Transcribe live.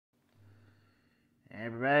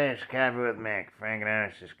Everybody, it's Coffee with Mick. Frank and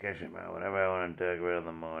honest discussion about whatever I want to talk about in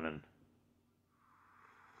the morning.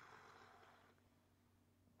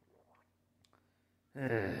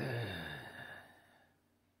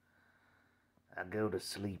 I go to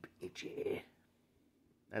sleep itchy.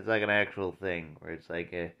 That's like an actual thing, where it's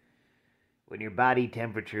like when your body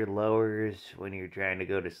temperature lowers when you're trying to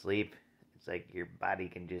go to sleep, it's like your body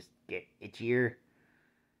can just get itchier.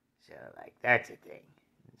 So, like, that's a thing.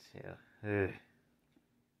 So,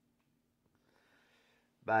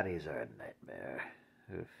 bodies are a nightmare.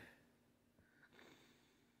 Oof.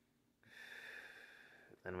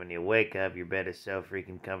 And when you wake up, your bed is so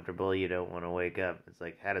freaking comfortable, you don't want to wake up. It's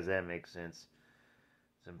like, how does that make sense?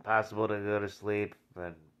 It's impossible to go to sleep,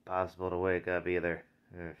 but impossible to wake up either.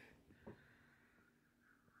 Ugh.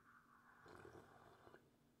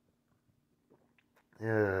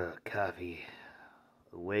 Ugh, coffee.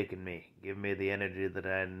 Awaken me. Give me the energy that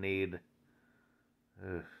I need.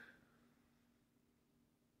 Ugh.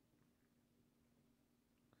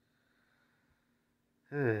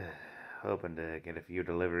 Hoping to get a few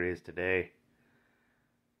deliveries today.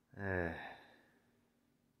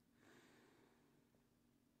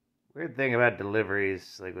 Weird thing about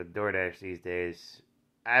deliveries, like with DoorDash these days,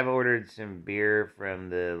 I've ordered some beer from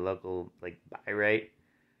the local, like, Buy Right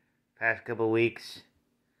past couple weeks.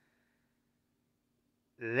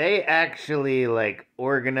 They actually, like,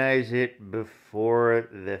 organize it before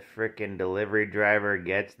the frickin' delivery driver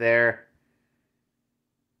gets there.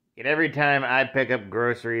 And every time I pick up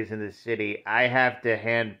groceries in the city, I have to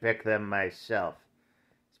hand pick them myself.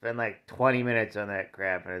 Spend like 20 minutes on that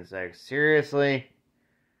crap, and it's like, seriously?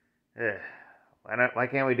 Ugh. Why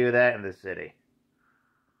can't we do that in the city?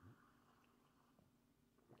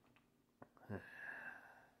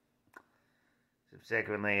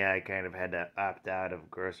 Subsequently, I kind of had to opt out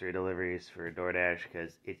of grocery deliveries for DoorDash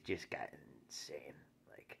because it just got insane.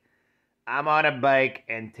 Like, I'm on a bike,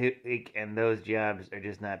 and those jobs are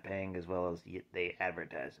just not paying as well as they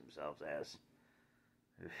advertise themselves as.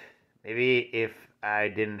 Maybe if I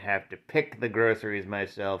didn't have to pick the groceries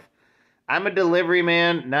myself. I'm a delivery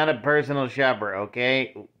man, not a personal shopper,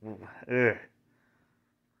 okay? Ugh.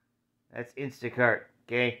 That's Instacart,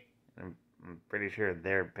 okay? I'm pretty sure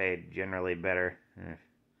they're paid generally better.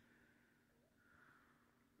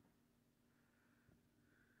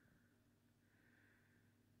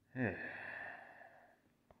 I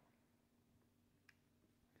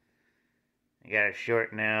got a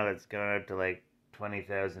short now that's going up to like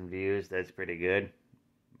 20,000 views. That's pretty good.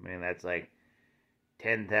 I mean, that's like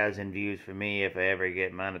 10,000 views for me if I ever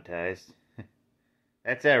get monetized.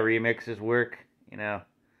 That's how remixes work, you know.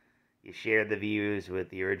 You share the views with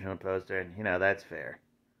the original poster, and, you know, that's fair.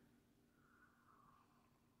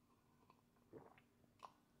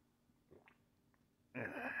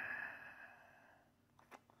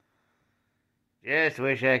 Just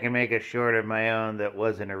wish I could make a short of my own that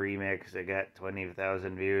wasn't a remix that got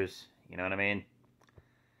 20,000 views. You know what I mean?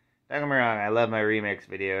 Don't get me wrong, I love my remix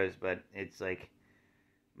videos, but it's like,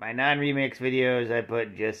 my non-remix videos, I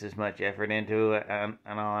put just as much effort into it, in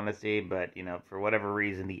all honesty, but, you know, for whatever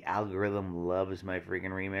reason, the algorithm loves my freaking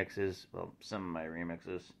remixes. Well, some of my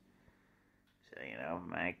remixes. So, you know,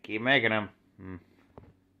 I keep making them.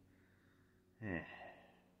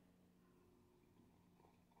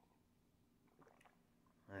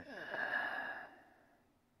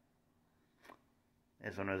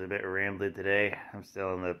 This one was a bit rambly today. I'm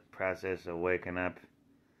still in the process of waking up.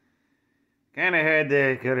 Kind of had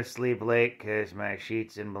to go to sleep late because my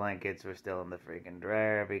sheets and blankets were still in the freaking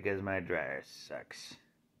dryer because my dryer sucks.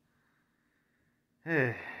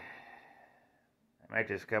 I might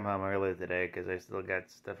just come home early today because I still got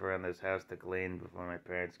stuff around this house to clean before my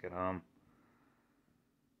parents get home.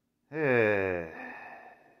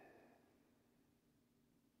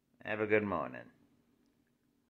 Have a good morning.